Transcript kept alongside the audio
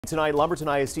Tonight, Lumberton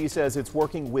ISD says it's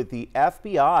working with the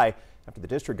FBI after the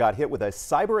district got hit with a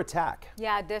cyber attack.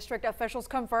 Yeah, district officials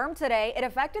confirmed today it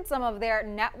affected some of their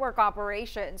network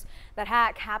operations. That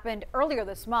hack happened earlier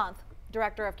this month.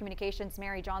 Director of Communications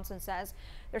Mary Johnson says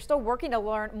they're still working to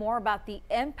learn more about the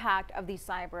impact of the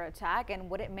cyber attack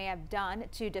and what it may have done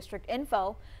to district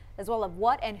info, as well as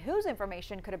what and whose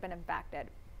information could have been impacted.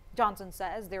 Johnson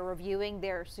says they're reviewing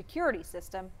their security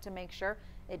system to make sure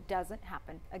it doesn't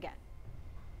happen again.